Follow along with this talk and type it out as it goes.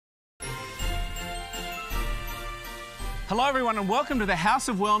Hello everyone and welcome to the House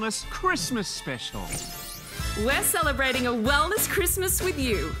of Wellness Christmas special. We're celebrating a wellness Christmas with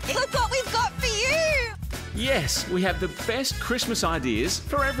you. Look what we've got for you! Yes, we have the best Christmas ideas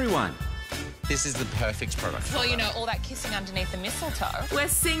for everyone. This is the perfect product. Well, you know, all that kissing underneath the mistletoe. We're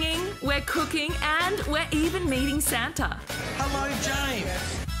singing, we're cooking, and we're even meeting Santa. Hello,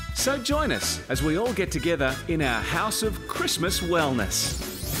 James. So join us as we all get together in our House of Christmas Wellness.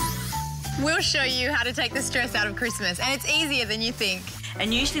 We'll show you how to take the stress out of Christmas, and it's easier than you think.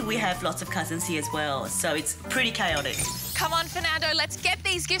 And usually we have lots of cousins here as well, so it's pretty chaotic. Come on, Fernando, let's get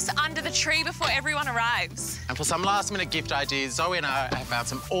these gifts under the tree before everyone arrives. And for some last-minute gift ideas, Zoe and I have found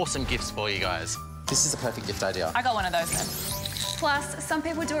some awesome gifts for you guys. This is the perfect gift idea. I got one of those then. Plus, some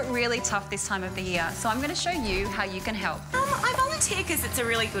people do it really tough this time of the year, so I'm going to show you how you can help. I volunteer because it's a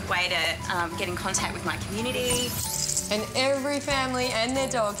really good way to get in contact with my community. And every family and their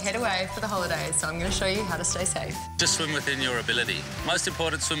dog head away for the holidays, so I'm going to show you how to stay safe. Just swim within your ability. Most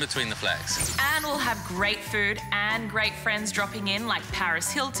important, swim between the flags. And we'll have great food and great friends dropping in like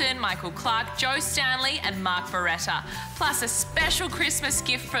Hilton, Michael Clark, Joe Stanley and Mark Beretta. Plus a special Christmas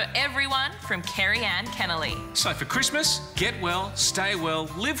gift for everyone from Kerri-Anne Kennerley. So for Christmas, get well, stay well,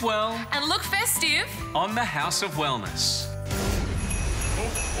 live well. And look festive On the House of Wellness.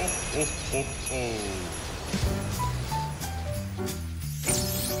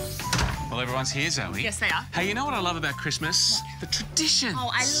 Well, everyone's here, Zoe. Yes, they are. Hey, you know what I love about Christmas? The traditions.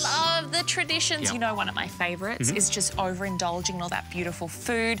 Oh, I love the traditions. Yep. You know, one of my favourites is just overindulging in all that beautiful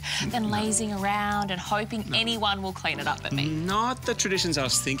food, then lazing around and hoping anyone will clean it up but me. Not the traditions I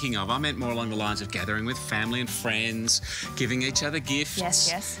was thinking of. I meant more along the lines of gathering with family and friends, giving each other gifts. Yes,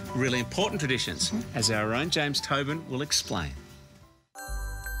 yes. Really important traditions, as our own James Tobin will explain.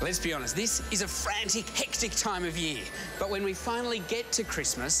 Let's be honest, this is a frantic, hectic time of year. But when we finally get to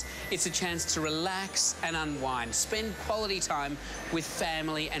Christmas, it's a chance to relax and unwind, spend quality time with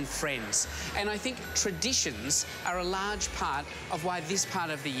family and friends. And I think traditions are a large part of why this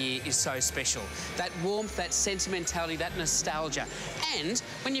part of the year is so special. That warmth, that sentimentality, that nostalgia. And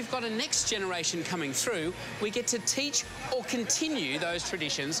when you've got a next generation coming through, we get to teach or continue those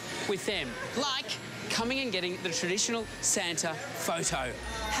traditions with them. Like coming and getting the traditional Santa photo.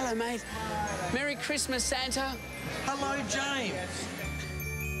 Hello, mate. Merry Christmas, Santa. Hello, James.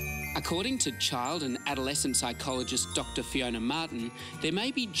 According to child and adolescent psychologist Dr. Fiona Martin, there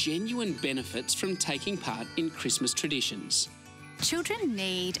may be genuine benefits from taking part in Christmas traditions. Children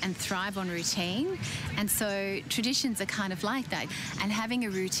need and thrive on routine, and so traditions are kind of like that. And having a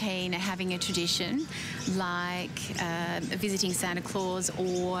routine and having a tradition, like visiting Santa Claus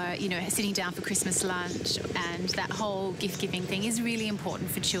or, you know, sitting down for Christmas lunch and that whole gift-giving thing is really important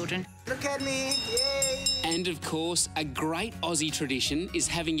for children. Look at me, yay! And of course, a great Aussie tradition is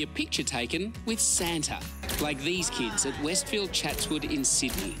having your picture taken with Santa, like these kids at Westfield Chatswood in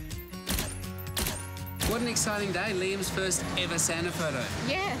Sydney. What an exciting day, Liam's first ever Santa photo.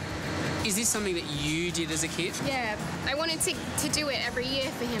 Yeah. Is this something that you did as a kid? Yeah, I wanted to do it every year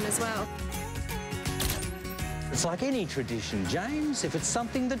for him as well. It's like any tradition, James. If it's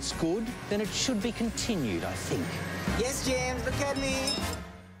something that's good, then it should be continued, I think. Yes, James, look at me.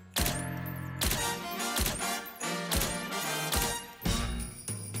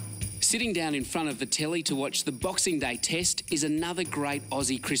 Sitting down in front of the telly to watch the Boxing Day test is another great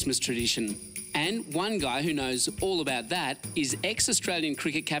Aussie Christmas tradition. And one guy who knows all about that is ex-Australian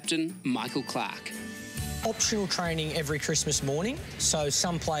cricket captain Michael Clark. Optional training every Christmas morning, so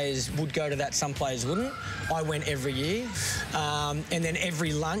some players would go to that, some players wouldn't. I went every year, and then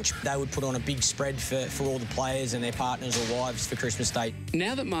every lunch they would put on a big spread for all the players and their partners or wives for Christmas Day.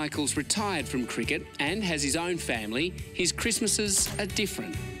 Now that Michael's retired from cricket and has his own family, his Christmases are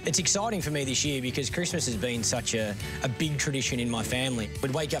different. It's exciting for me this year because Christmas has been such a big tradition in my family.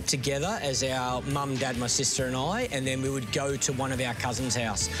 We'd wake up together as our mum, dad, my sister and I, and then we would go to one of our cousins'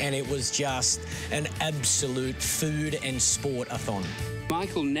 house. And it was just an absolute food and sport-a-thon.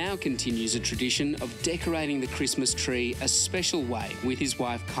 Michael now continues a tradition of decorating the Christmas tree a special way with his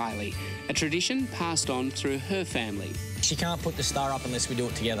wife Kylie, a tradition passed on through her family. She can't put the star up unless we do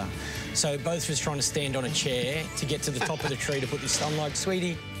it together. So both of us trying to stand on a chair to get to the top of the tree to put this. I'm like,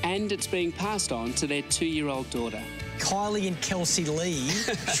 sweetie. And it's being passed on to their 2-year-old daughter. Kylie and Kelsey Lee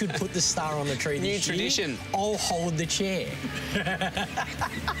should put the star on the tree this year. New tradition. I'll hold the chair.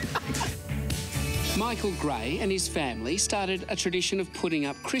 Michael Gray and his family started a tradition of putting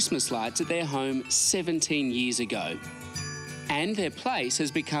up Christmas lights at their home 17 years ago. And their place has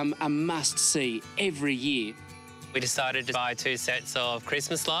become a must-see every year. We decided to buy 2 sets of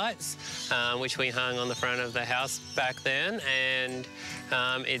Christmas lights, which we hung on the front of the house back then, and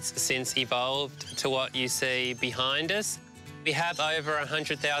it's since evolved to what you see behind us. We have over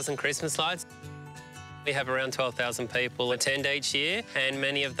 100,000 Christmas lights. We have around 12,000 people attend each year, and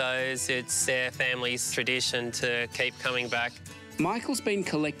many of those, it's their family's tradition to keep coming back. Michael's been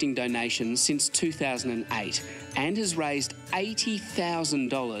collecting donations since 2008 and has raised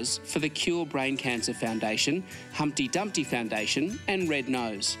 $80,000 for the Cure Brain Cancer Foundation, Humpty Dumpty Foundation and Red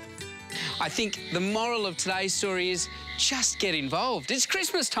Nose. I think the moral of today's story is just get involved. It's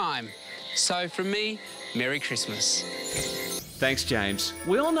Christmas time. So from me, Merry Christmas. Thanks, James.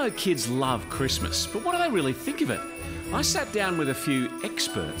 We all know kids love Christmas, but what do they really think of it? I sat down with a few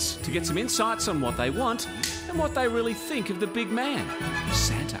experts to get some insights on what they want and what they really think of the big man,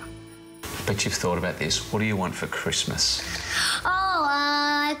 Santa. But you've thought about this. What do you want for Christmas?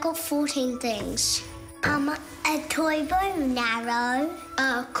 I got 14 things. A toy bow and arrow,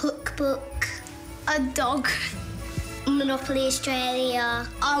 a cookbook, a dog, Monopoly Australia.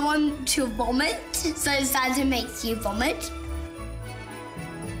 I want to vomit, so Santa makes you vomit.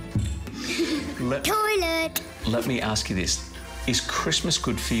 Toilet. Let me ask you this. Is Christmas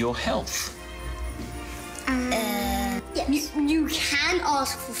good for your health? Yes. You can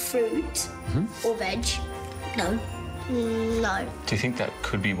ask for fruit or veg. No. No. Do you think that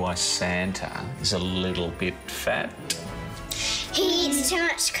could be why Santa is a little bit fat? He eats too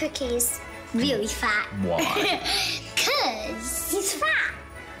much cookies. Really fat. Why? Because he's fat.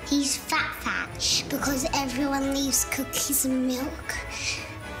 He's fat because everyone leaves cookies and milk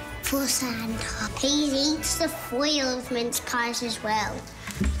for Santa. He eats the foil of mince pies as well.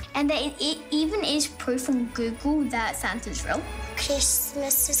 And it even is proof from Google that Santa's real.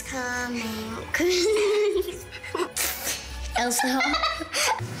 Christmas is coming. Elsa.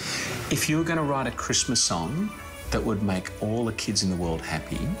 If you were going to write a Christmas song that would make all the kids in the world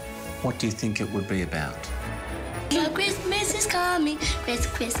happy, what do you think it would be about? Christmas is coming.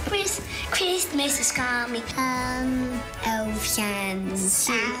 Christmas is coming. Elves and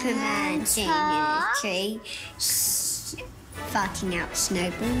Superman singing a tree, farting out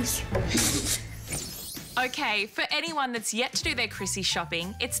snowballs. Okay, for anyone that's yet to do their Chrissy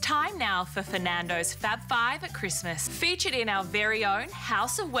shopping, it's time now for Fernando's Fab 5 at Christmas, featured in our very own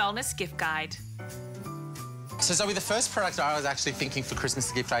House of Wellness gift guide. So Zoe, the first product I was actually thinking for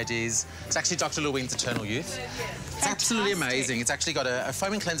Christmas gift ideas is actually Dr. Lewin's Eternal Youth. It's absolutely amazing. It's actually got a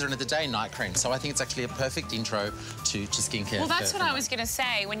foaming cleanser and a day and night cream, so I think it's actually a perfect intro to skincare. Well, that's what I was going to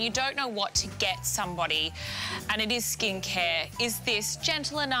say. When you don't know what to get somebody and it is skincare, is this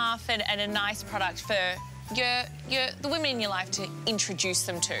gentle enough and a nice product for the women in your life to introduce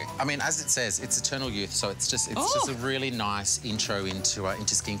them to? I mean, as it says, it's Eternal Youth, so it's just a really nice intro into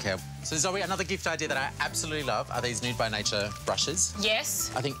skincare. So Zoe, another gift idea that I absolutely love are these Nude by Nature brushes.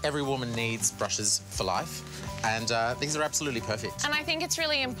 Yes. I think every woman needs brushes for life, and these are absolutely perfect. And I think it's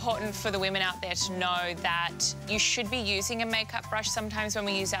really important for the women out there to know that you should be using a makeup brush. Sometimes when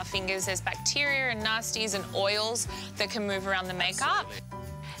we use our fingers, there's bacteria and nasties and oils that can move around the makeup. Absolutely.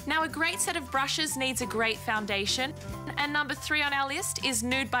 Now, a great set of brushes needs a great foundation. And number 3 on our list is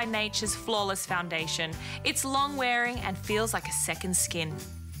Nude by Nature's Flawless Foundation. It's long-wearing and feels like a second skin.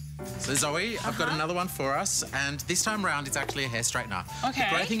 So Zoe, I've got another one for us, and this time round it's actually a hair straightener. Okay.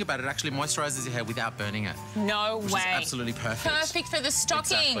 The great thing about it actually moisturises your hair without burning it. No way. Which is absolutely perfect. Perfect for the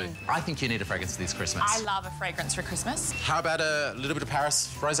stocking. Exactly. I think you need a fragrance this Christmas. I love a fragrance for Christmas. How about a little bit of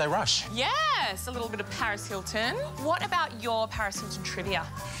Paris Rosé Rush? Yes, a little bit of Paris Hilton. What about your Paris Hilton trivia?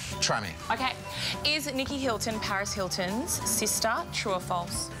 Try me. Okay. Is Nikki Hilton Paris Hilton's sister? True or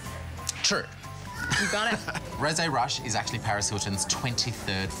false? True. You got it. Rosé Rush is actually Paris Hilton's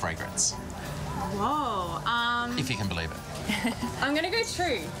 23rd fragrance. Whoa. If you can believe it. I'm going to go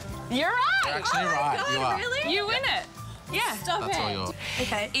true. You're right. You're actually right. God, you are. Really? You win it. Yeah. Stop That's all yours.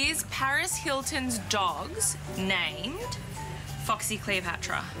 Okay. Is Paris Hilton's dogs named Foxy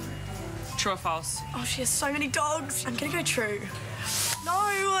Cleopatra? True or false? Oh, she has so many dogs. I'm going to go true. No.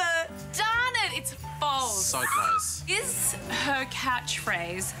 Darn it. It's false. So close. Is her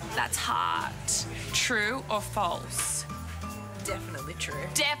catchphrase, "That's hard," true or false? Definitely true.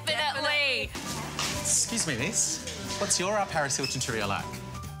 Definitely. Excuse me, miss. What's your Paris Hilton trivia like?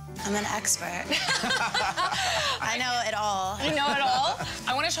 I'm an expert. I know it all. You know it all?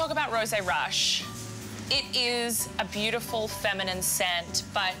 I want to talk about Rosé Rush. It is a beautiful feminine scent,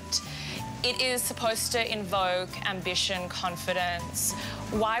 but it is supposed to invoke ambition, confidence.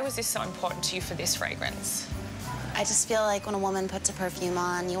 Why was this so important to you for this fragrance? I just feel like when a woman puts a perfume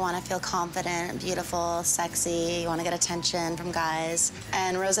on, you want to feel confident, beautiful, sexy. You want to get attention from guys.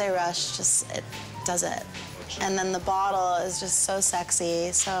 And Rosé Rush it does it. And then the bottle is just so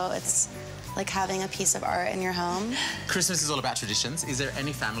sexy, so it's like having a piece of art in your home. Christmas is all about traditions. Is there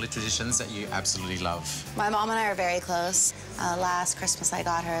any family traditions that you absolutely love? My mom and I are very close. Last Christmas I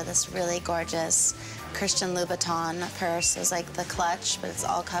got her this really gorgeous Christian Louboutin purse. It was like the clutch, but it's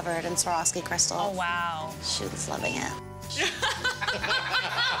all covered in Swarovski crystal. Oh, wow. She was loving it.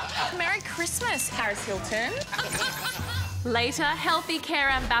 Merry Christmas, Paris Hilton. Later, healthy care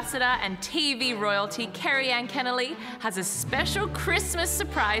ambassador and TV royalty Kerri-Anne Kennerley has a special Christmas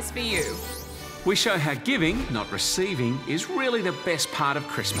surprise for you. We show how giving, not receiving, is really the best part of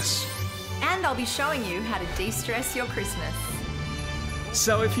Christmas. And I'll be showing you how to de-stress your Christmas.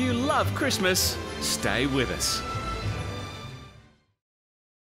 So if you love Christmas, stay with us.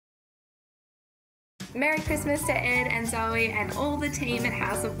 Merry Christmas to Ed and Zoe and all the team at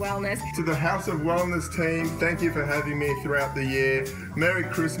House of Wellness. To the House of Wellness team, thank you for having me throughout the year. Merry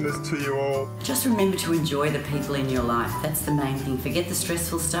Christmas to you all. Just remember to enjoy the people in your life. That's the main thing. Forget the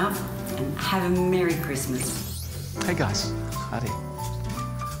stressful stuff and have a Merry Christmas. Hey guys, howdy.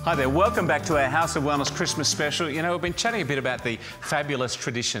 Hi there, welcome back to our House of Wellness Christmas special. You know, we've been chatting a bit about the fabulous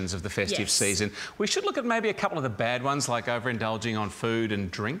traditions of the festive season. We should look at maybe a couple of the bad ones, like overindulging on food and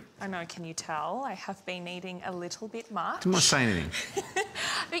drink. I know, can you tell? I have been eating a little bit much. Didn't want to say anything.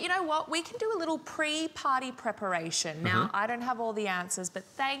 But you know what? We can do a little pre-party preparation. Now, I don't have all the answers, but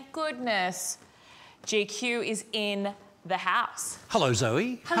thank goodness GQ is in the house. Hello,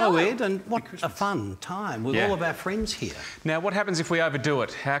 Zoe. Hello. Ed. And what a fun time with all of our friends here. Now, what happens if we overdo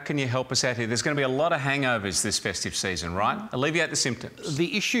it? How can you help us out here? There's going to be a lot of hangovers this festive season, right? Alleviate the symptoms.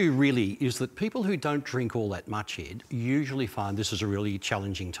 The issue really is that people who don't drink all that much, Ed, usually find this is a really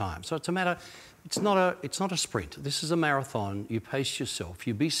challenging time. So it's a matter... It's not a sprint. This is a marathon. You pace yourself.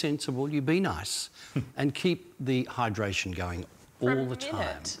 You be sensible. You be nice, and keep the hydration going all the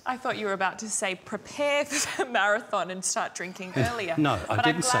time. I thought you were about to say prepare for the marathon and start drinking earlier. No, I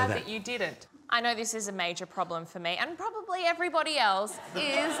didn't say that. But I'm glad that you didn't. I know this is a major problem for me and probably everybody else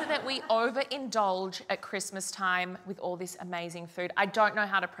is that we overindulge at Christmas time with all this amazing food. I don't know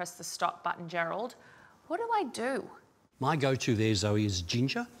how to press the stop button, Gerald. What do I do? My go-to there, Zoe, is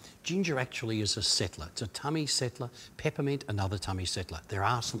ginger. Ginger actually is a settler. It's a tummy settler. Peppermint, another tummy settler. There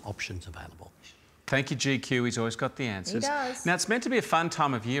are some options available. Thank you, GQ. He's always got the answers. He does. Now, it's meant to be a fun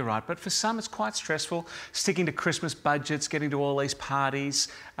time of year, right? But for some, it's quite stressful. Sticking to Christmas budgets, getting to all these parties.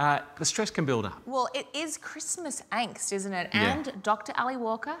 The stress can build up. Well, it is Christmas angst, isn't it? Yeah. And Dr. Ali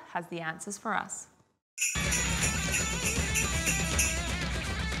Walker has the answers for us.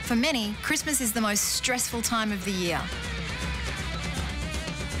 For many, Christmas is the most stressful time of the year.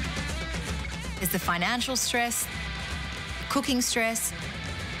 There's the financial stress, cooking stress,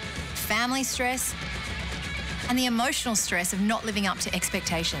 family stress, and the emotional stress of not living up to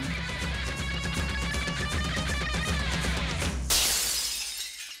expectation.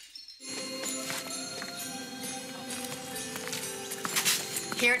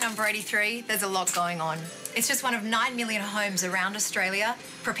 Here at number 83, there's a lot going on. It's just one of 9 million homes around Australia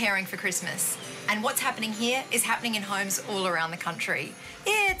preparing for Christmas. And what's happening here is happening in homes all around the country.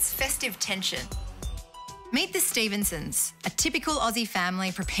 It's festive tension. Meet the Stevensons, a typical Aussie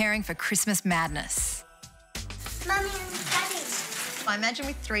family preparing for Christmas madness. Mummy and Daddy. I imagine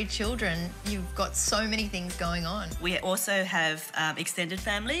with 3 children, you've got so many things going on. We also have extended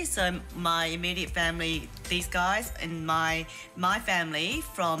family, so my immediate family, these guys, and my family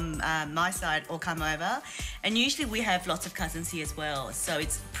from my side all come over. And usually we have lots of cousins here as well, so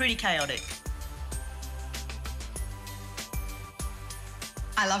it's pretty chaotic.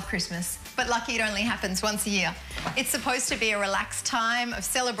 I love Christmas, but lucky it only happens once a year. It's supposed to be a relaxed time of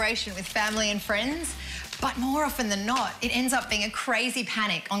celebration with family and friends, but more often than not, it ends up being a crazy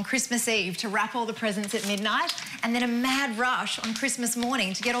panic on Christmas Eve to wrap all the presents at midnight and then a mad rush on Christmas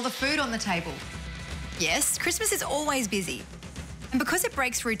morning to get all the food on the table. Yes, Christmas is always busy. And because it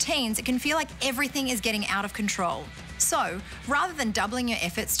breaks routines, it can feel like everything is getting out of control. So, rather than doubling your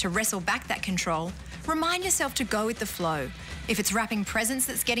efforts to wrestle back that control, remind yourself to go with the flow. If it's wrapping presents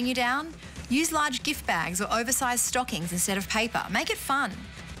that's getting you down, use large gift bags or oversized stockings instead of paper. Make it fun.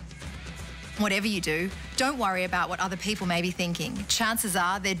 Whatever you do, don't worry about what other people may be thinking. Chances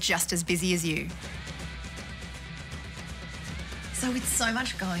are they're just as busy as you. So with so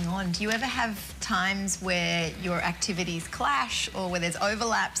much going on, do you ever have times where your activities clash or where there's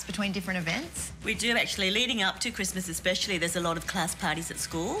overlaps between different events? We do actually. Leading up to Christmas especially, there's a lot of class parties at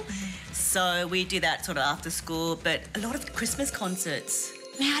school. So we do that sort of after school, but a lot of Christmas concerts.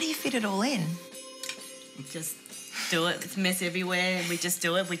 And how do you fit it all in? We just do it. It's a mess everywhere and we just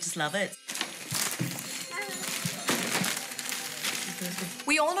do it. We just love it.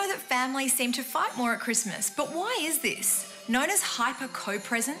 We all know that families seem to fight more at Christmas, but why is this? Known as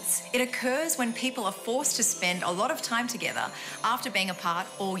hyper-co-presence, it occurs when people are forced to spend a lot of time together after being apart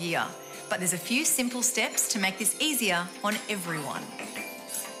all year. But there's a few simple steps to make this easier on everyone.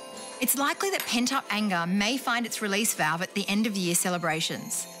 It's likely that pent-up anger may find its release valve at the end of year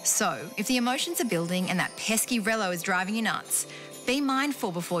celebrations. So, if the emotions are building and that pesky relo is driving you nuts, be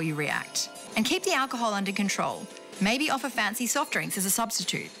mindful before you react. And keep the alcohol under control. Maybe offer fancy soft drinks as a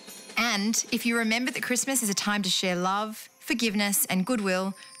substitute. And if you remember that Christmas is a time to share love, forgiveness and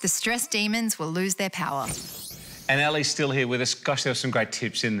goodwill, the stress demons will lose their power. And Ellie's still here with us. Gosh, there were some great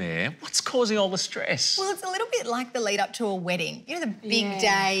tips in there. What's causing all the stress? Well, it's a little bit like the lead up to a wedding. You know, the big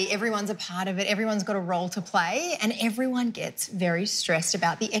day, everyone's a part of it, everyone's got a role to play, and everyone gets very stressed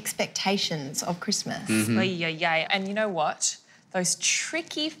about the expectations of Christmas. And you know what? Those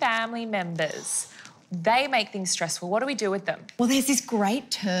tricky family members, they make things stressful. What do we do with them? Well, there's this great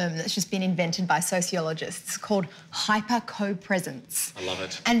term that's just been invented by sociologists called hyper-co-presence. I love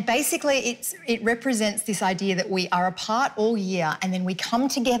it. And basically it represents this idea that we are apart all year and then we come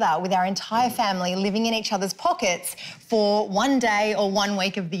together with our entire family living in each other's pockets for one day or 1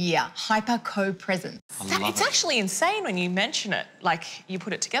 week of the year. Hyper-co-presence. It's actually insane when you mention it, like you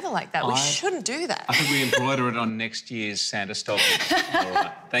put it together like that. We shouldn't do that. I think we embroider it on next year's Santa stocking. All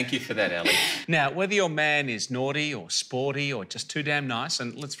right. Thank you for that, Ellie. Now, whether your man is naughty or sporty or just too damn nice,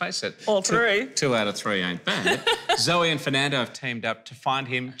 and let's face it... All three. 2 out of 3 ain't bad. Zoe and Fernando have teamed up to find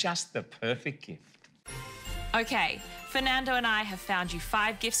him just the perfect gift. Okay, Fernando and I have found you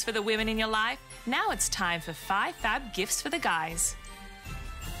 5 gifts for the women in your life. Now it's time for 5 fab gifts for the guys.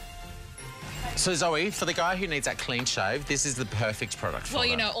 So, Zoe, for the guy who needs that clean shave, this is the perfect product for Well,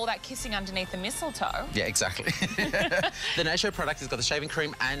 them. you know, all that kissing underneath the mistletoe. Yeah, exactly. The No-Show product has got the shaving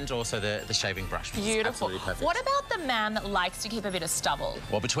cream and also the shaving brush. Beautiful. Absolutely perfect. What about the man that likes to keep a bit of stubble?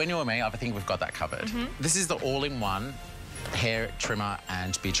 Well, between you and me, I think we've got that covered. This is the all-in-one hair trimmer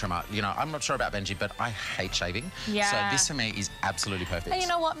and beard trimmer. You know, I'm not sure about Benji, but I hate shaving. Yeah. So this, for me, is absolutely perfect. And you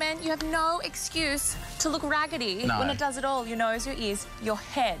know what, man? You have no excuse to look raggedy when it does it all. Your nose, your ears, your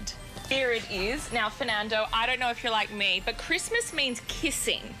head. Here it is. Now, Fernando, I don't know if you're like me, but Christmas means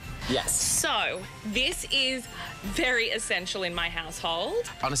kissing. Yes. So, this is very essential in my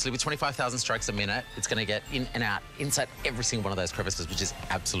household. Honestly, with 25,000 strokes a minute, it's going to get in and out, inside every single one of those crevices, which is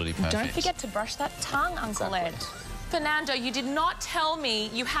absolutely perfect. Don't forget to brush that tongue, Uncle Ed. Fernando, you did not tell me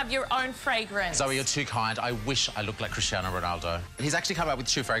you have your own fragrance. Zoe, you're too kind. I wish I looked like Cristiano Ronaldo. He's actually come up with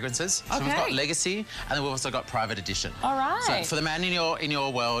 2 fragrances. So we've got Legacy, and then we've also got Private Edition. All right. So for the man in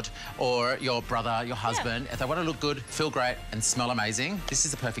your world, or your brother, your husband, if they want to look good, feel great, and smell amazing, this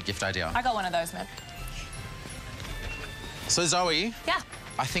is the perfect gift idea. I got one of those, man. So, Zoe. Yeah.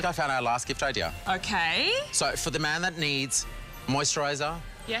 I think I found our last gift idea. Okay. So for the man that needs moisturiser,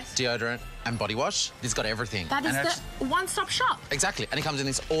 deodorant and body wash, this has got everything. That is the one-stop shop. Exactly. And it comes in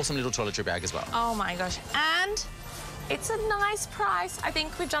this awesome little toiletry bag as well. Oh, my gosh. And it's a nice price. I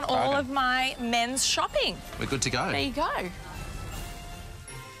think we've done all of my men's shopping. We're good to go. There you go.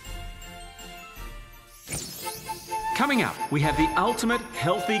 Coming up, we have the ultimate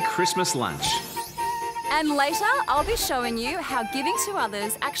healthy Christmas lunch. And later, I'll be showing you how giving to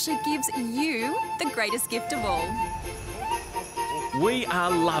others actually gives you the greatest gift of all. We are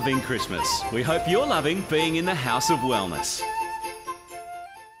loving Christmas. We hope you're loving being in the House of Wellness.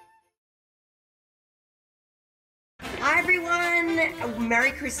 Hi everyone,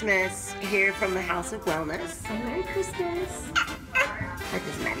 Merry Christmas here from the House of Wellness. Merry Christmas. That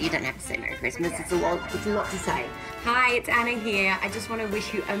doesn't matter, you don't have to say Merry Christmas, it's a lot to say. Hi, it's Anna here. I just want to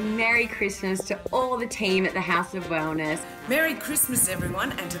wish you a Merry Christmas to all the team at the House of Wellness. Merry Christmas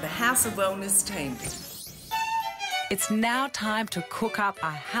everyone, and to the House of Wellness team. It's now time to cook up a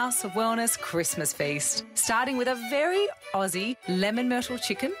House of Wellness Christmas feast, starting with a very Aussie lemon myrtle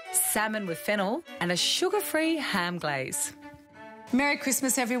chicken, salmon with fennel, and a sugar-free ham glaze. Merry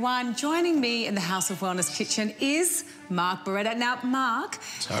Christmas, everyone. Joining me in the House of Wellness kitchen is Mark Beretta. Now, Mark,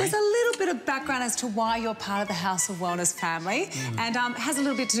 there's a little bit of background as to why you're part of the House of Wellness family, and has a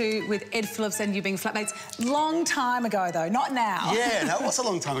little bit to do with Ed Phillips and you being flatmates. Long time ago, though, not now. Yeah, no, it was a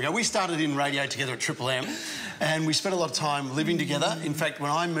long time ago. We started in radio together at Triple M, and we spent a lot of time living together. In fact,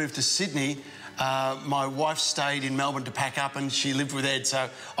 when I moved to Sydney, my wife stayed in Melbourne to pack up and she lived with Ed, so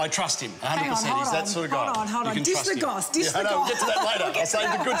I trust him 100%. He's that sort of guy. Hold on. Dish the goss. We'll get to that later. I'll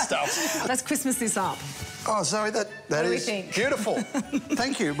save the good stuff. Let's Christmas this up. Oh, Zoe, that is beautiful.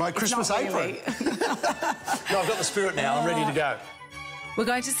 Thank you. My Christmas apron. No, I've got the spirit now. I'm ready to go. We're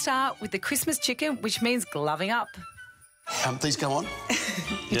going to start with the Christmas chicken, which means gloving up. These go on.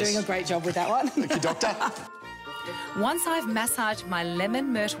 You're doing a great job with that one. Thank you, Doctor. Once I've massaged my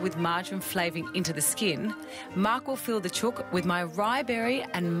lemon myrtle with marjoram flavouring into the skin, Mark will fill the chook with my rye berry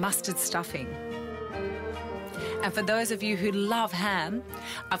and mustard stuffing. And for those of you who love ham,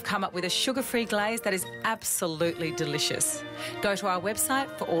 I've come up with a sugar-free glaze that is absolutely delicious. Go to our website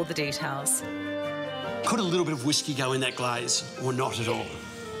for all the details. Could a little bit of whiskey go in that glaze, or not at all?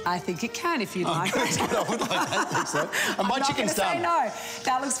 I think it can if you'd like. Good. I would like that. Thanks, so. And my chicken's done. Say no.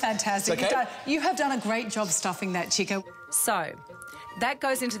 That looks fantastic. Okay. You have done a great job stuffing that chicken. So, that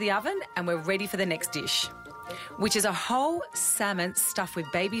goes into the oven and we're ready for the next dish, which is a whole salmon stuffed with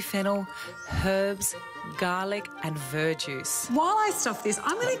baby fennel, herbs, garlic and verjuice. While I stuff this,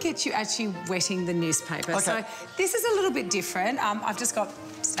 I'm going to get you actually wetting the newspaper. Okay. So this is a little bit different. I've just got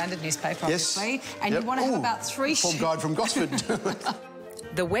standard newspaper, obviously, and you want to have about 3 Form guide from Gosford.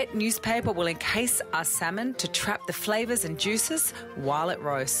 The wet newspaper will encase our salmon to trap the flavours and juices while it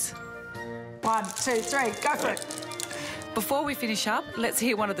roasts. 1, 2, 3, go for it. Before we finish up, let's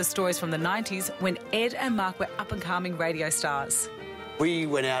hear one of the stories from the 90s when Ed and Mark were up-and-coming radio stars. We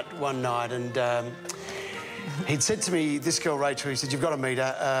went out one night and he'd said to me, this girl Rachel, he said, you've got to meet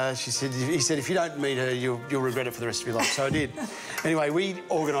her. He said, if you don't meet her, you'll regret it for the rest of your life. So I did. Anyway, we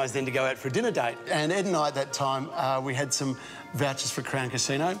organised then to go out for a dinner date. And Ed and I at that time, we had some vouchers for Crown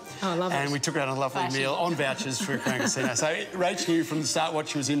Casino. Oh, love it. And we took her out on a lovely meal on vouchers for Crown Casino. So Rach knew from the start what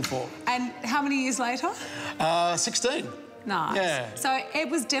she was in for. And how many years later? 16. Nice. Yeah. So Ed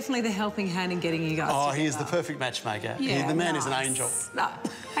was definitely the helping hand in getting you guys together. He is the perfect matchmaker. Yeah, The man is an angel. No,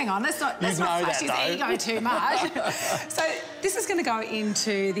 hang on, let's not flash his ego too much. So this is going to go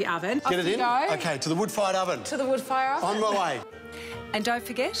into the oven. Get it in? Go. OK, to the wood-fired oven. To the wood-fire oven. On my way. And don't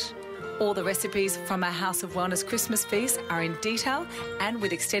forget, all the recipes from our House of Wellness Christmas feast are in detail and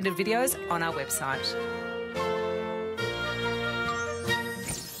with extended videos on our website.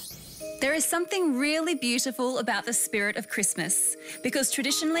 There is something really beautiful about the spirit of Christmas because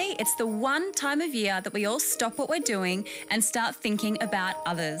traditionally it's the one time of year that we all stop what we're doing and start thinking about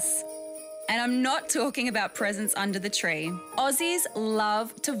others. And I'm not talking about presents under the tree. Aussies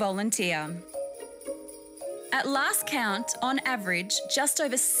love to volunteer. At last count, on average, just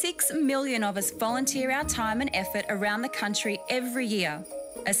over 6 million of us volunteer our time and effort around the country every year,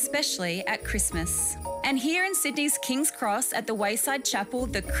 especially at Christmas. And here in Sydney's King's Cross at the Wayside Chapel,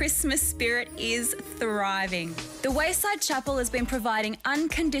 the Christmas spirit is thriving. The Wayside Chapel has been providing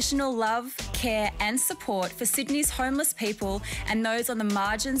unconditional love, care and support for Sydney's homeless people and those on the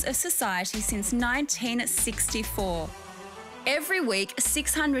margins of society since 1964. Every week,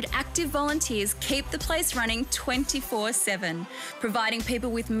 600 active volunteers keep the place running 24/7, providing people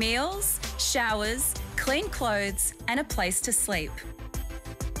with meals, showers, clean clothes and a place to sleep.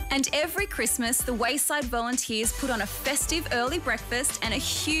 And every Christmas, the Wayside volunteers put on a festive early breakfast and a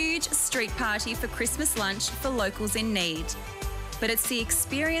huge street party for Christmas lunch for locals in need. But it's the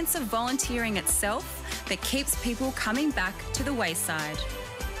experience of volunteering itself that keeps people coming back to the Wayside.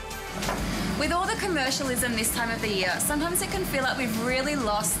 With all the commercialism this time of the year, sometimes it can feel like we've really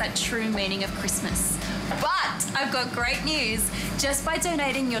lost that true meaning of Christmas. But I've got great news. Just by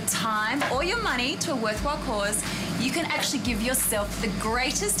donating your time or your money to a worthwhile cause, you can actually give yourself the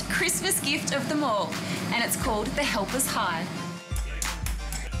greatest Christmas gift of them all, and it's called the Helper's High.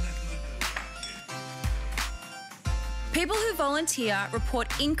 People who volunteer report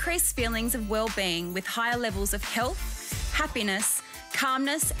increased feelings of well-being with higher levels of health, happiness,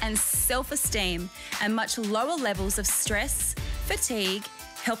 calmness and self-esteem, and much lower levels of stress, fatigue,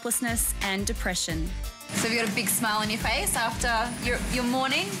 helplessness and depression. So have you got a big smile on your face after your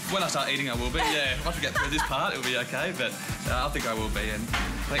morning? When I start eating, I will be, yeah. Once we get through this part, it'll be okay, but I think I will be, and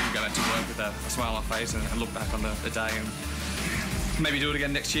I think we'll go back to work with a smile on my face and look back on the day and maybe do it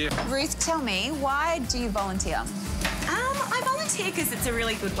again next year. Ruth, tell me, why do you volunteer? I volunteer because it's a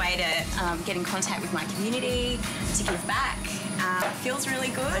really good way to get in contact with my community, to give back. It feels really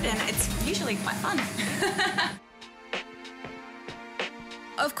good and it's usually quite fun.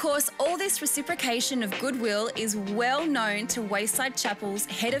 Of course, all this reciprocation of goodwill is well known to Wayside Chapel's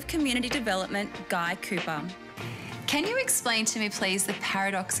Head of Community Development, Guy Cooper. Can you explain to me, please, the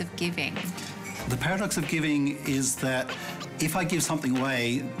paradox of giving? The paradox of giving is that if I give something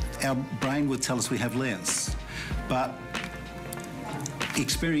away, our brain would tell us we have less. But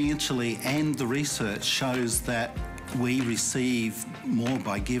experientially, and the research shows that we receive more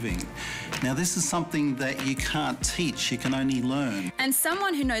by giving. Now, this is something that you can't teach, you can only learn. And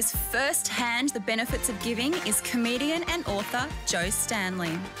someone who knows firsthand the benefits of giving is comedian and author Jo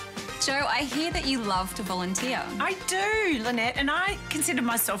Stanley. Jo, I hear that you love to volunteer. I do, Lynette, and I consider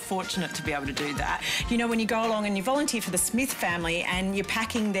myself fortunate to be able to do that. You know, when you go along and you volunteer for the Smith family and you're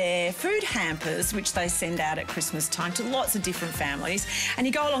packing their food hampers, which they send out at Christmas time to lots of different families, and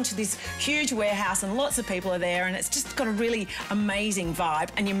you go along to this huge warehouse and lots of people are there and it's just got a really amazing vibe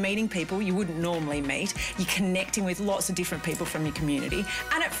and you're meeting people you wouldn't normally meet. You're connecting with lots of different people from your community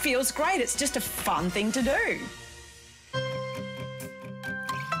and it feels great. It's just a fun thing to do.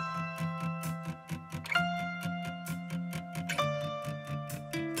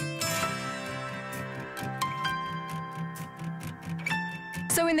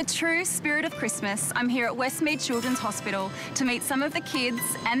 So in the true spirit of Christmas, I'm here at Westmead Children's Hospital to meet some of the kids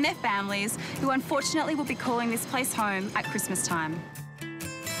and their families who unfortunately will be calling this place home at Christmas time.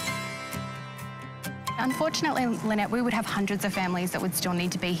 Unfortunately, Lynette, we would have hundreds of families that would still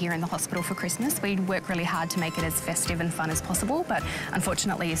need to be here in the hospital for Christmas. We'd work really hard to make it as festive and fun as possible, but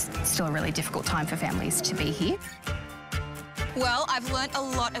unfortunately it's still a really difficult time for families to be here. Well, I've learnt a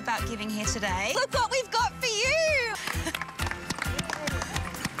lot about giving here today. Look what we've got for you!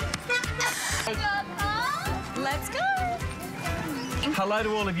 Let's go! Hello to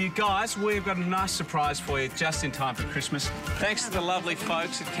all of you guys. We've got a nice surprise for you just in time for Christmas. Thanks to the lovely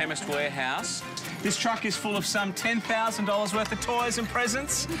folks at Chemist Warehouse. This truck is full of some $10,000 worth of toys and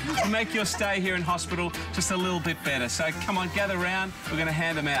presents to make your stay here in hospital just a little bit better. So come on, gather round. We're going to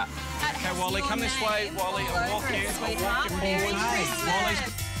hand them out. Okay, Wally, come this way. Wally, I'll walk you forward.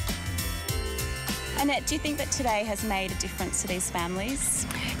 Wally's... Annette, do you think that today has made a difference to these families?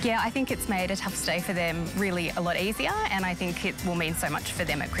 Yeah, I think it's made a tough stay for them really a lot easier, and I think it will mean so much for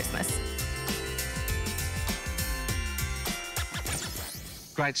them at Christmas.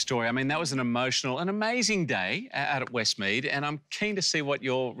 Great story. I mean, that was an emotional, an amazing day out at Westmead, and I'm keen to see what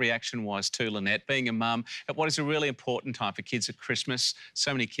your reaction was too, Lynette, being a mum at what is a really important time for kids at Christmas.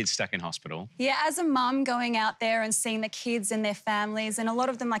 So many kids stuck in hospital. Yeah, as a mum going out there and seeing the kids and their families, and a lot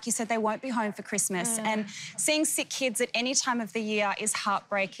of them, like you said, they won't be home for Christmas. And seeing sick kids at any time of the year is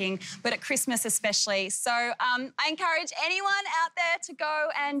heartbreaking, but at Christmas especially. So I encourage anyone out there to go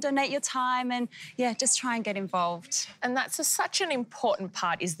and donate your time and, yeah, just try and get involved. And that's such an important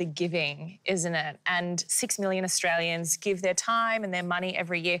part is the giving, isn't it? And 6 million Australians give their time and their money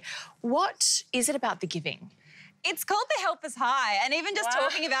every year. What is it about the giving? It's called the Helpers High, and even just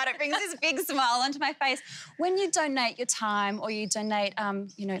talking about it brings this big smile onto my face. When you donate your time or you donate,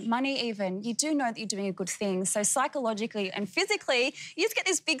 you know, money even, you do know that you're doing a good thing. So psychologically and physically, you just get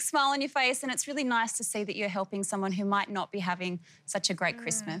this big smile on your face, and it's really nice to see that you're helping someone who might not be having such a great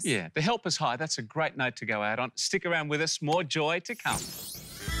Christmas. Yeah, the Helpers High, that's a great note to go out on. Stick around with us, more joy to come.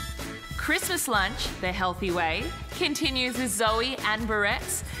 Christmas lunch, the healthy way, continues with Zoe and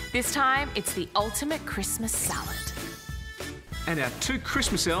Beretta's. This time, it's the ultimate Christmas salad. And our two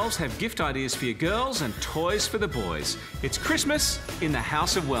Christmas elves have gift ideas for your girls and toys for the boys. It's Christmas in the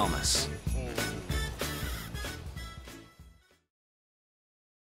House of Wellness.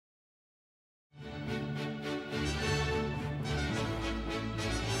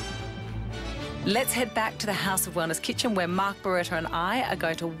 Let's head back to the House of Wellness kitchen where Mark, Beretta and I are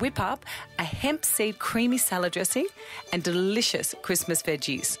going to whip up a hemp seed creamy salad dressing and delicious Christmas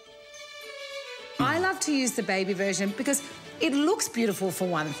veggies. I love to use the baby version because it looks beautiful for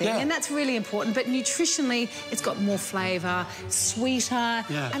one thing, and that's really important, but nutritionally it's got more flavour, sweeter,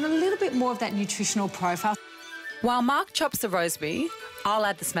 and a little bit more of that nutritional profile. While Mark chops the rosemary, I'll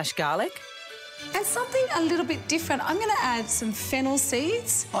add the smashed garlic. And something a little bit different, I'm going to add some fennel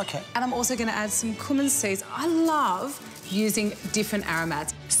seeds. Okay. And I'm also going to add some cumin seeds. I love using different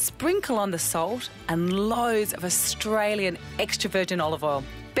aromats. Sprinkle on the salt and loads of Australian extra virgin olive oil.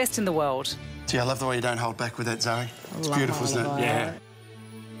 Best in the world. Gee, I love the way you don't hold back with that, Zoe. It's beautiful, isn't it? Yeah.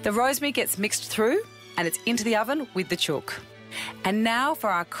 The rosemary gets mixed through and it's into the oven with the chook. And now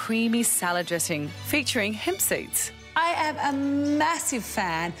for our creamy salad dressing featuring hemp seeds. I am a massive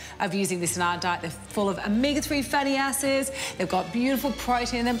fan of using this in our diet. They're full of omega-3 fatty acids, they've got beautiful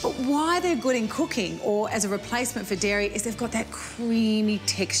protein in them, but why they're good in cooking or as a replacement for dairy is they've got that creamy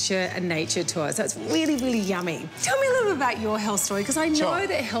texture and nature to it. So it's really, really yummy. Tell me a little bit about your health story, because I know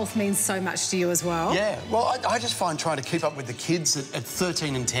that health means so much to you as well. Yeah, well, I just find trying to keep up with the kids at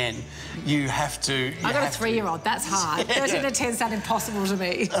 13 and 10, you have to... I've got a 3-year-old, that's hard. 13 and 10 sound impossible to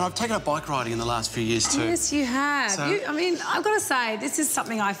me. And I've taken up bike riding in the last few years too. Yes, you have. So... I mean, I've got to say, this is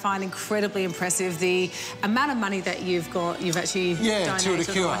something I find incredibly impressive. The amount of money that you've actually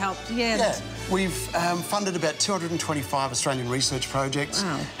donated or helped. Yeah. We've funded about 225 Australian research projects,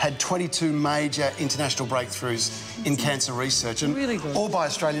 had 22 major international breakthroughs in cancer research, and really good. All by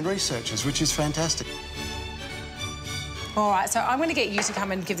Australian researchers, which is fantastic. All right, so I'm going to get you to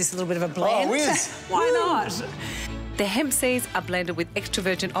come and give this a little bit of a blend. Oh, whiz. Why not? The hemp seeds are blended with extra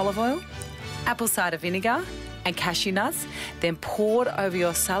virgin olive oil, apple cider vinegar and cashew nuts, then poured over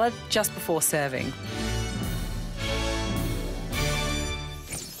your salad just before serving.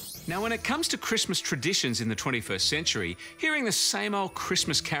 Now, when it comes to Christmas traditions in the 21st century, hearing the same old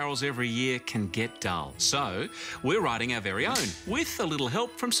Christmas carols every year can get dull. So, we're writing our very own, with a little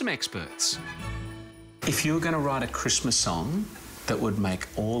help from some experts. If you were going to write a Christmas song that would make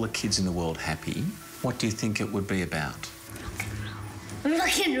all the kids in the world happy, what do you think it would be about?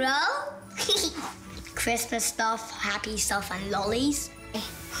 Rock and roll? Christmas stuff, happy stuff and lollies.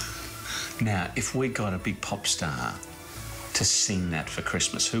 Now, if we got a big pop star to sing that for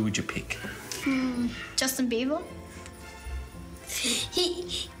Christmas, who would you pick? Justin Bieber.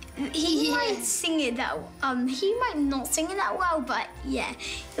 He might sing it that he might not sing it that well, but yeah,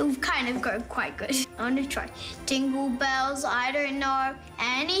 it'll kind of go quite good. I want to try Jingle Bells, I don't know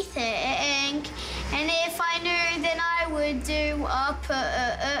anything, and if I knew then I would do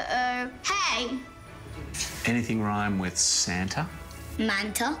hey. Anything rhyme with Santa?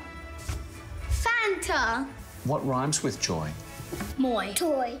 Manta. Fanta. What rhymes with joy? Moi.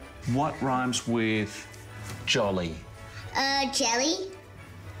 Toy. What rhymes with jolly? Jelly.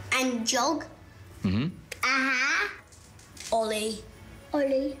 And jog. Ollie.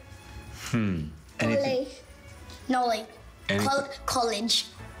 Ollie. Ollie. Nolly. College.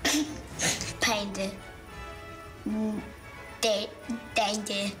 Painter.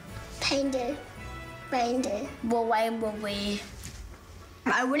 Danger. Painter. Reindeer. Way.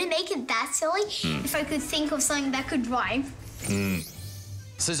 I wouldn't make it that silly if I could think of something that could rhyme.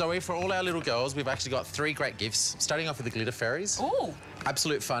 So Zoe, for all our little girls, we've actually got 3 great gifts. Starting off with the glitter fairies. Ooh.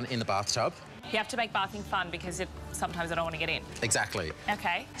 Absolute fun in the bathtub. You have to make bathing fun because sometimes I don't want to get in. Exactly.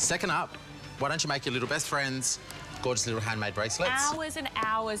 Okay. Second up, why don't you make your little best friends gorgeous little handmade bracelets? Hours and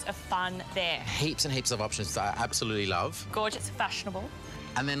hours of fun there. Heaps and heaps of options that I absolutely love. Gorgeous, fashionable.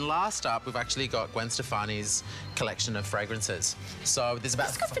 And then last up, we've actually got Gwen Stefani's collection of fragrances. So there's about...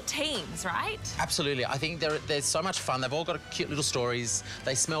 It's good for teens, right? Absolutely. I think there's so much fun. They've all got cute little stories.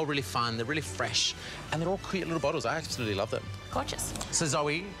 They smell really fun. They're really fresh. And they're all cute little bottles. I absolutely love them. Gorgeous. So,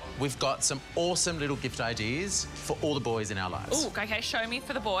 Zoe, we've got some awesome little gift ideas for all the boys in our lives. Ooh, OK, show me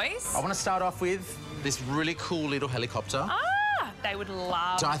for the boys. I want to start off with this really cool little helicopter. Ah, they would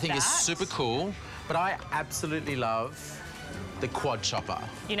love I think that. is super cool. But I absolutely love the quad chopper.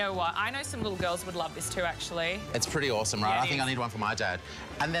 You know what? I know some little girls would love this too, actually. It's pretty awesome, right? Yeah, I think I need one for my dad.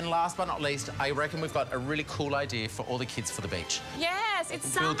 And then last but not least, I reckon we've got a really cool idea for all the kids for the beach. Yes, it's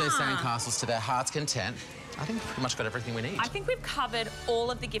summer. Build their sandcastles to their heart's content. I think we've pretty much got everything we need. I think we've covered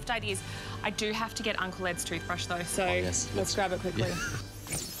all of the gift ideas. I do have to get Uncle Ed's toothbrush, though, so let's grab it quickly. Yeah.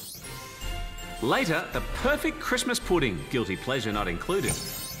 Later, the perfect Christmas pudding, guilty pleasure not included.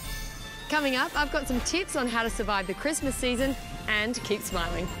 Coming up, I've got some tips on how to survive the Christmas season and keep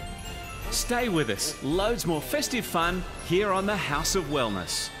smiling. Stay with us. Loads more festive fun here on the House of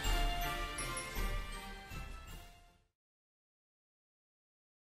Wellness.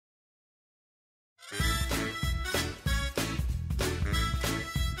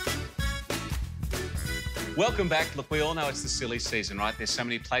 Welcome back. Look, we all know it's the silly season, right? There's so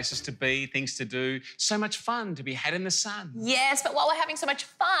many places to be, things to do, so much fun to be had in the sun. Yes, but while we're having so much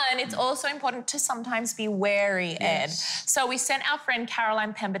fun, it's also important to sometimes be wary, Ed. So we sent our friend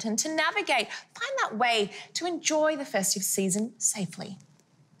Caroline Pemberton to navigate, find that way to enjoy the festive season safely.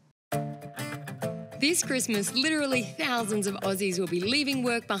 This Christmas, literally thousands of Aussies will be leaving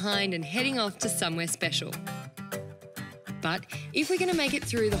work behind and heading off to somewhere special. But if we're going to make it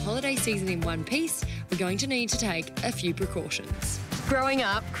through the holiday season in one piece, we're going to need to take a few precautions. Growing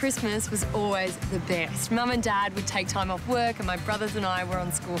up, Christmas was always the best. Mum and Dad would take time off work and my brothers and I were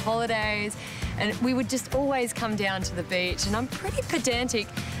on school holidays and we would just always come down to the beach. And I'm pretty pedantic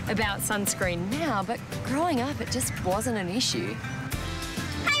about sunscreen now, but growing up, it just wasn't an issue.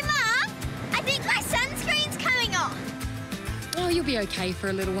 Hey, Mum! I think my sunscreen's coming off. Oh, you'll be okay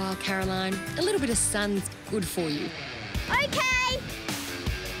for a little while, Caroline. A little bit of sun's good for you. Okay.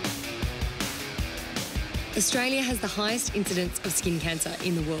 Australia has the highest incidence of skin cancer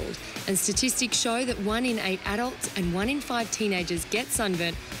in the world, and statistics show that 1 in 8 adults and 1 in 5 teenagers get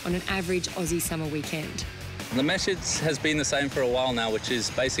sunburnt on an average Aussie summer weekend. The message has been the same for a while now, which is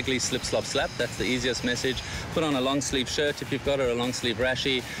basically slip, slop, slap. That's the easiest message. Put on a long sleeve shirt if you've got it, a long sleeve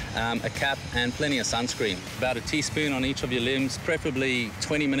rashie, a cap and plenty of sunscreen. About a teaspoon on each of your limbs, preferably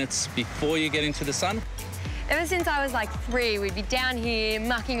 20 minutes before you get into the sun. Ever since I was like 3, we'd be down here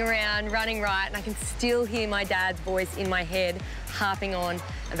mucking around, running right, and I can still hear my dad's voice in my head harping on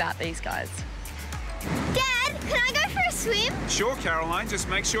about these guys. Dad, can I go for a swim? Sure, Caroline. Just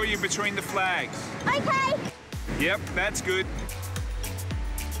make sure you're between the flags. Okay. Yep, that's good.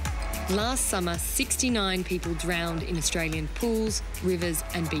 Last summer, 69 people drowned in Australian pools, rivers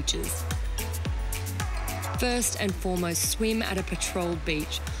and beaches. First and foremost, swim at a patrolled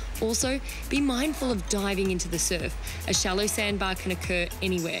beach. Also, be mindful of diving into the surf. A shallow sandbar can occur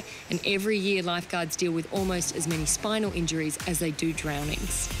anywhere, and every year lifeguards deal with almost as many spinal injuries as they do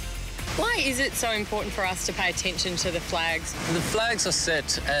drownings. Why is it so important for us to pay attention to the flags? The flags are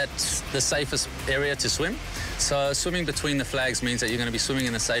set at the safest area to swim. So swimming between the flags means that you're going to be swimming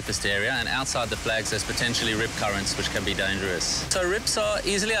in the safest area, and outside the flags there's potentially rip currents which can be dangerous. So rips are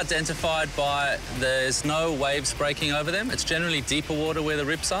easily identified by there's no waves breaking over them. It's generally deeper water where the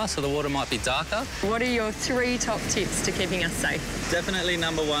rips are, so the water might be darker. What are your 3 top tips to keeping us safe? Definitely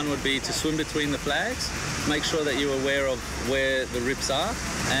number 1 would be to swim between the flags. Make sure that you're aware of where the rips are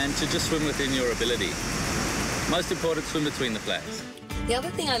and to just swim within your ability. Most important, swim between the flags. The other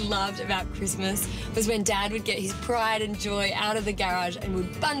thing I loved about Christmas was when Dad would get his pride and joy out of the garage and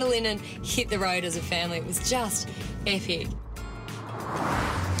would bundle in and hit the road as a family. It was just epic.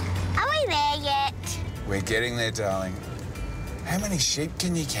 Are we there yet? We're getting there, darling. How many sheep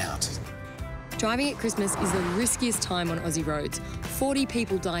can you count? Driving at Christmas is the riskiest time on Aussie roads. 40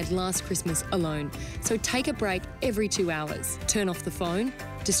 people died last Christmas alone. So take a break every 2 hours. Turn off the phone.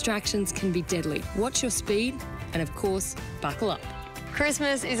 Distractions can be deadly. Watch your speed and, of course, buckle up.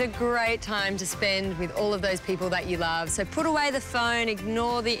 Christmas is a great time to spend with all of those people that you love. So put away the phone,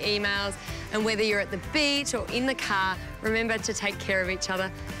 ignore the emails, and whether you're at the beach or in the car, remember to take care of each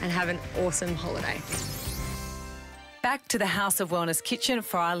other and have an awesome holiday. Back to the House of Wellness kitchen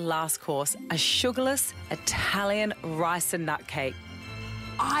for our last course, a sugarless Italian rice and nut cake.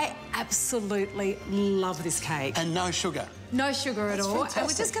 I absolutely love this cake. And no sugar. No sugar at all. Fantastic. And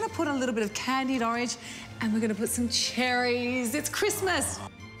we're just going to put a little bit of candied orange and we're going to put some cherries. It's Christmas.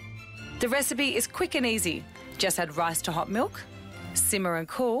 The recipe is quick and easy. Just add rice to hot milk, simmer and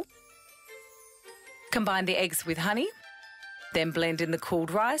cool. Combine the eggs with honey, then blend in the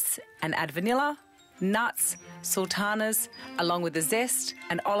cooled rice and add vanilla, nuts, sultanas, along with the zest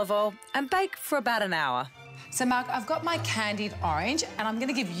and olive oil, and bake for about an hour. So, Mark, I've got my candied orange and I'm going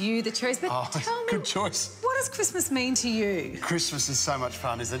to give you the cherries, but tell me, good choice. What does Christmas mean to you? Christmas is so much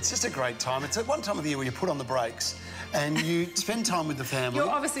fun, isn't it? It's just a great time. It's at one time of the year where you put on the brakes and you spend time with the family. You're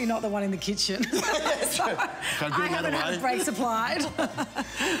obviously not the one in the kitchen. So I haven't had brakes applied.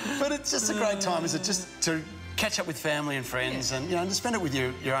 But it's just a great time, is it? Just to catch up with family and friends and, you know, to spend it with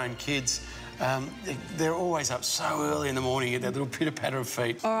your own kids. They're always up so early in the morning at their little pitter-patter of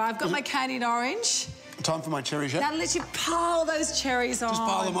feet. All right, I've got my candied orange. Time for my cherries, yeah? Now let you pile those cherries on. Just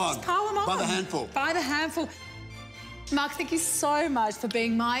pile them on. Just pile them on. By the handful. By the handful. Mark, thank you so much for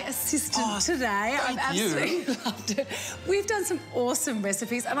being my assistant today. I've absolutely loved it. We've done some awesome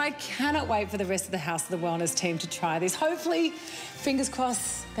recipes and I cannot wait for the rest of the House of the Wellness team to try this. Hopefully, fingers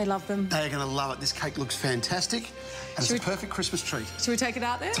crossed, they love them. They're going to love it. This cake looks fantastic and it's a perfect Christmas treat. Should we take it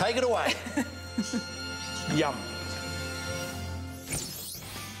out there? Take it away. Yum.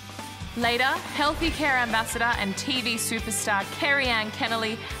 Later, healthy care ambassador and TV superstar Kerri-Anne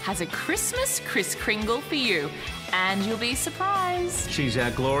Kennerley has a Christmas Kris Kringle for you, and you'll be surprised. She's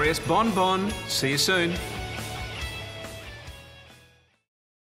our glorious Bon Bon. See you soon.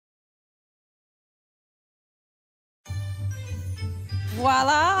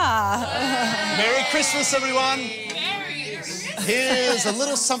 Voila! Merry Christmas, everyone. Here's a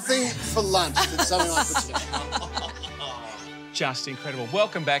little something for lunch that Zoe and I put together. Just incredible.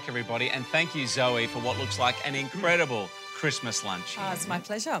 Welcome back, everybody, and thank you, Zoe, for what looks like an incredible Christmas lunch. Oh, it's my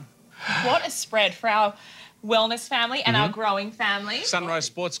pleasure. What a spread for our wellness family and our growing family. Sunrise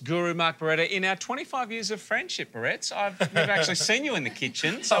Sports guru Mark Beretta. In our 25 years of friendship, Beretta, I've never actually seen you in the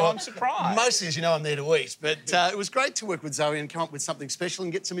kitchen, so I'm surprised. Mostly, as you know, I'm there to eat, but it was great to work with Zoe and come up with something special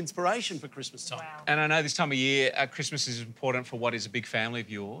and get some inspiration for Christmas time. Wow. And I know this time of year, Christmas is important for what is a big family of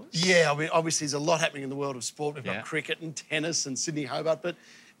yours. Yeah, I mean, obviously there's a lot happening in the world of sport. We've got cricket and tennis and Sydney Hobart, but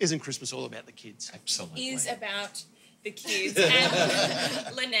isn't Christmas all about the kids? Absolutely. Is about the kids.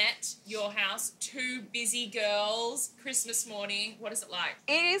 And Lynette, your house, 2 busy girls, Christmas morning. What is it like?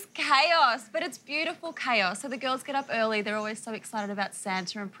 It is chaos, but it's beautiful chaos. So the girls get up early. They're always so excited about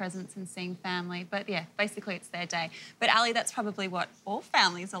Santa and presents and seeing family. But, yeah, basically it's their day. But, Ali, that's probably what all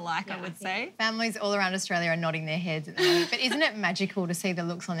families are like, I would say. Families all around Australia are nodding their heads at the moment. But isn't it magical to see the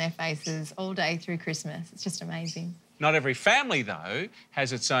looks on their faces all day through Christmas? It's just amazing. Not every family, though,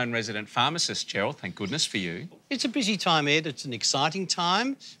 has its own resident pharmacist, Gerald. Thank goodness for you. It's a busy time, Ed. It's an exciting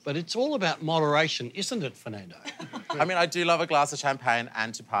time, but it's all about moderation, isn't it, Fernando? I mean, I do love a glass of champagne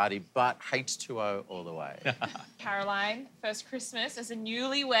and to party, but hate 2-0 all the way. Caroline, first Christmas as a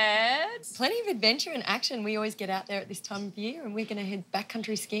newlywed. Plenty of adventure and action. We always get out there at this time of year, and we're going to head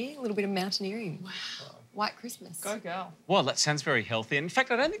backcountry skiing, a little bit of mountaineering. Wow. White Christmas. Go girl. Well, that sounds very healthy. In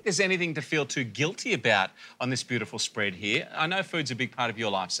fact, I don't think there's anything to feel too guilty about on this beautiful spread here. I know food's a big part of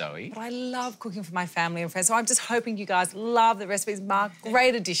your life, Zoe. But I love cooking for my family and friends, so I'm just hoping you guys love the recipes. Mark,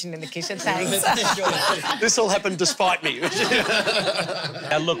 great addition in the kitchen, thanks. This all happened despite me.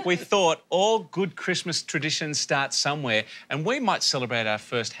 Now, look, we thought all good Christmas traditions start somewhere, and we might celebrate our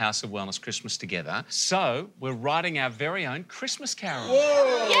first House of Wellness Christmas together. So we're writing our very own Christmas carol.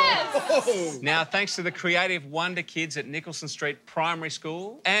 Whoa! Yes! Now, thanks to the creative wonder kids at Nicholson Street Primary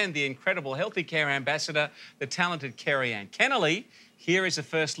School and the incredible Healthy Care Ambassador, the talented Kerri-Anne Kennerley, here is a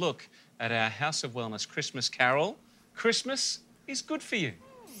first look at our House of Wellness Christmas carol. Christmas is good for you.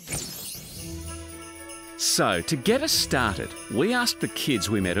 So, to get us started, we asked the kids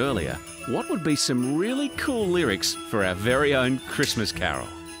we met earlier what would be some really cool lyrics for our very own Christmas carol.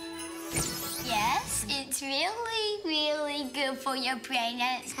 Yes, it's really good for your brain.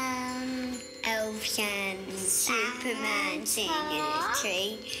 Elves and Superman sitting in a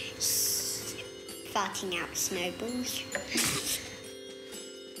tree, farting out snowballs.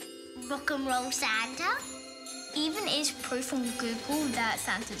 Rock and roll Santa. Even is proof from Google that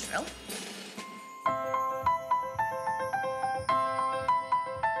Santa's real.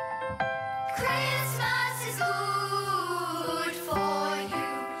 Christmas is good for you.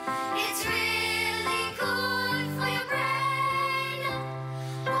 It's really good for your brain.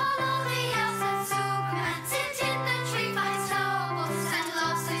 While all the elves and Superman sit in the tree, fight snowballs and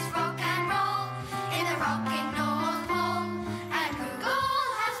loves his rock and roll in the rocking North Pole. And Google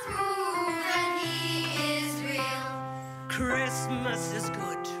has proved that he is real. Christmas is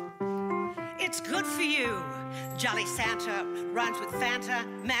good. It's good for you. Jolly Santa rhymes with Fanta,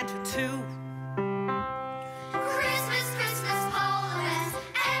 Manta too. Christmas, Christmas, polar bears.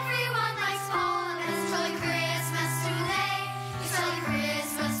 Everyone likes polar bears. Jolly Christmas today. It's jolly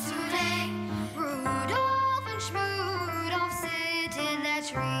Christmas today. Rudolph and Schmudolph sit in their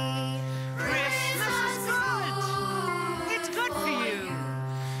tree. Christmas is good. It's good for you.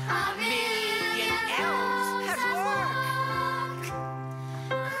 A million elves at work.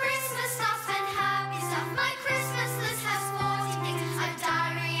 Christmas stuff and happy stuff. My Christmas list has 40 things. A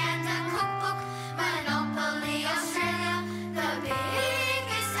diary and a cookbook. Monopoly Australia. The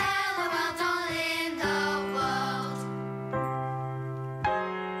biggest LOL doll in the world.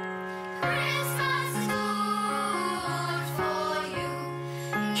 Christmas is good for you.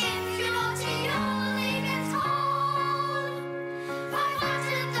 If you're naughty, you only get told.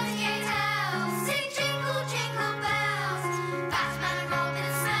 538 elves sing jingle, jingle bells. Batman and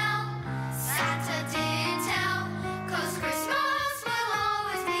Robin smell. Santa didn't tell. 'Cause Christmas will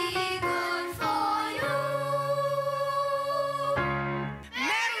always be good for you.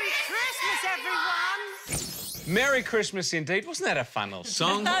 Merry Christmas, everyone! Merry Christmas indeed. Wasn't that a fun little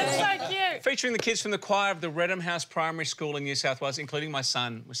song? That's so cute. Featuring the kids from the choir of the Redham House Primary School in New South Wales, including my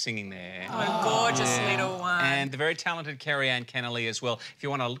son, was singing there. Oh, gorgeous little one. And the very talented Kerri-Anne Kennerley as well. If you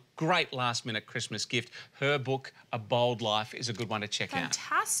want a great last-minute Christmas gift, her book, A Bold Life, is a good one to check out.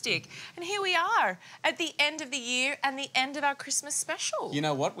 Fantastic. And here we are at the end of the year and the end of our Christmas special. You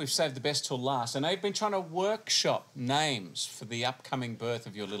know what? We've saved the best till last. And I've been trying to workshop names for the upcoming birth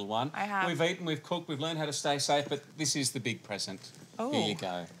of your little one. I have. We've eaten, we've cooked, we've learned how to stay safe, but this is the big present. Oh. Here you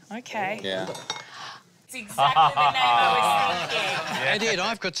go. Okay. Yeah. It's exactly the name I was thinking. And Ed,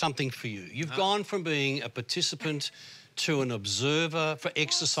 I've got something for you. You've gone from being a participant to an observer for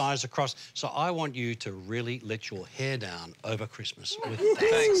exercise across. So I want you to really let your hair down over Christmas.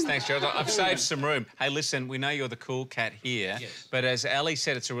 Thanks, Gerald. I've saved some room. Hey, listen, we know you're the cool cat here, but as Ali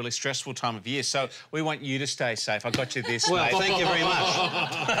said, it's a really stressful time of year, so we want you to stay safe. I got you this, Well, mate. thank you very much.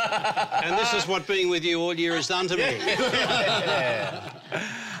 And this is what being with you all year has done to me.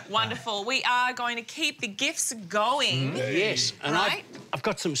 Wonderful. We are going to keep the gifts going. Yes, and right? I've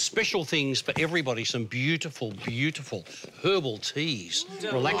got some special things for everybody, some beautiful, beautiful herbal teas,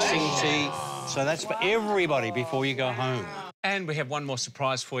 relaxing tea. So that's for everybody before you go home. And we have one more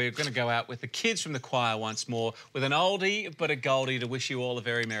surprise for you. We're going to go out with the kids from the choir once more with an oldie but a goldie to wish you all a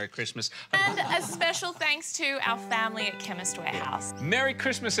very Merry Christmas. And a special thanks to our family at Chemist Warehouse. Merry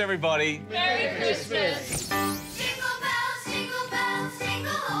Christmas, everybody. Merry Christmas.